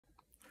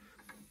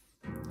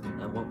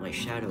my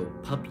shadow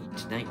puppy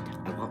tonight.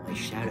 I want my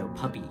shadow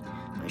puppy.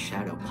 My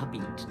shadow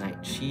puppy tonight.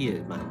 She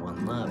is my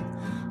one love.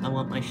 I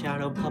want my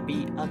shadow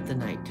puppy of the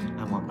night.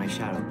 I want my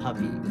shadow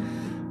puppy.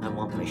 I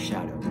want my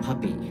shadow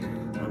puppy.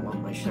 I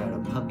want my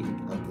shadow puppy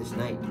of this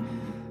night.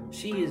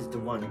 She is the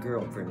one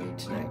girl for me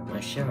tonight.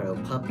 My shadow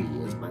puppy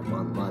is my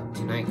one love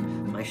tonight.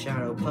 My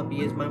shadow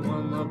puppy is my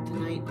one love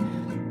tonight.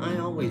 I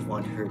always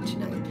want her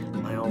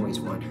tonight. I always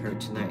want her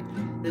tonight.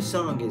 This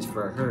song is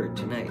for her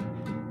tonight.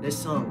 This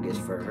song is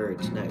for her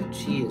tonight.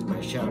 She is my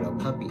shadow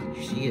puppy.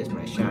 She is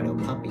my shadow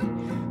puppy.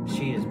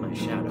 She is my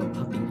shadow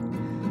puppy.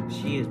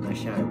 She is my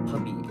shadow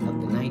puppy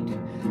of the night.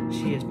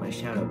 She is my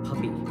shadow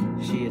puppy.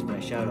 She is my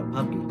shadow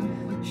puppy.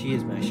 She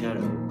is my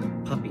shadow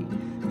puppy.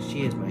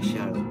 She is my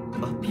shadow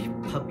puppy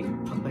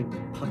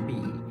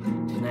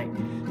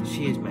tonight.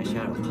 She is my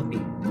shadow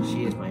puppy.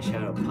 She is my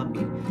shadow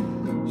puppy.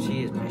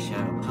 She is my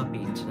shadow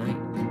puppy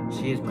tonight.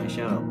 She is my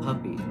shadow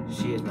puppy.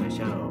 She is my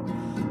shadow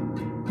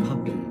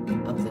puppy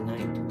of the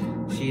night.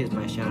 She is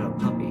my shadow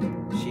puppy.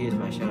 She is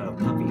my shadow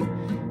puppy.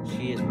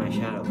 She is my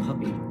shadow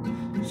puppy.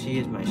 She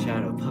is my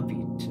shadow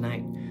puppy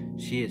tonight.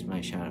 She is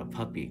my shadow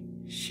puppy.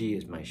 She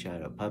is my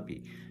shadow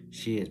puppy.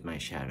 She is my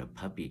shadow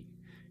puppy.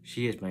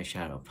 She is my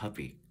shadow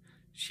puppy.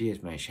 She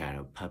is my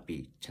shadow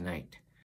puppy tonight.